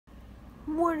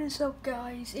What is up,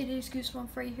 guys? It is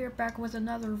Goosebump here, back with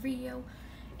another video,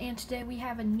 and today we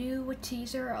have a new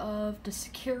teaser of the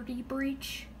security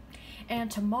breach,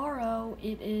 and tomorrow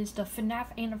it is the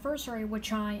FNAF anniversary,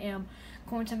 which I am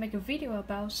going to make a video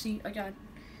about. See, I got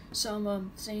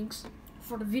some things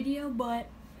for the video, but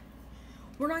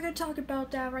we're not going to talk about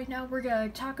that right now. We're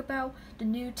going to talk about the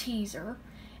new teaser,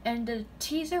 and the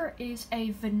teaser is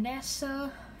a VANESSA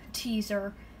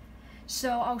teaser.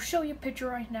 So I'll show you a picture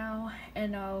right now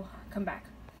and I'll come back.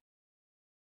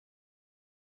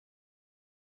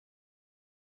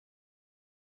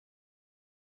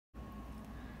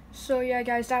 So yeah,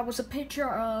 guys, that was a picture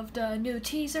of the new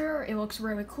teaser. It looks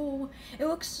really cool. It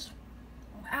looks,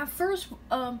 at first,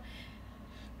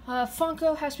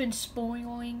 Funko has been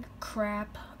spoiling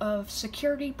crap of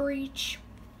security breach,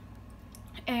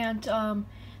 and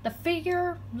the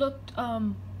figure looked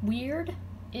weird.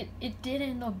 It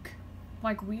didn't look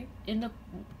like weird.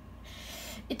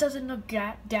 It doesn't look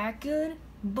that good,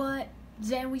 but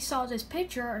then we saw this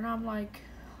picture and I'm like,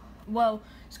 well,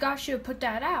 Scott should have put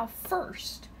that out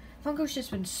first. Funko's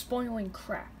just been spoiling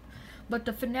crap. But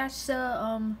the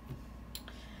VANESSA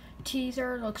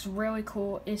teaser looks really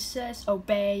cool. It says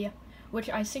obey, which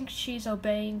I think she's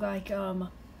obeying like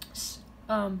Glitch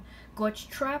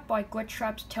Trap, like Glitch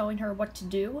Trap's telling her what to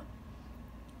do.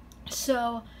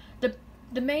 So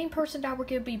the main person that we're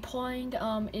gonna be playing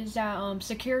is that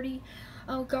security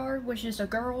guard, which is a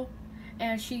girl,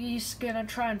 and she's gonna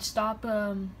try and stop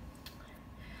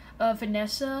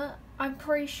VANESSA. I'm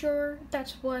pretty sure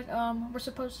that's what we're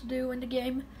supposed to do in the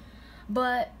game,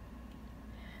 but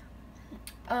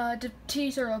the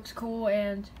teaser looks cool,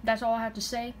 and that's all I have to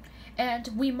say. And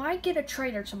we might get a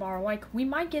trailer tomorrow. Like, we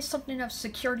might get something of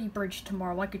security bridge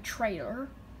tomorrow, like a trailer.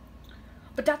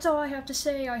 But that's all I have to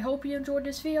say. I hope you enjoyed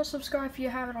this video. Subscribe if you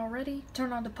haven't already.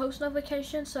 Turn on the post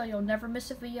notifications so you'll never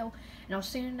miss a video. And I'll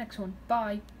see you in the next one.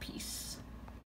 Bye. Peace.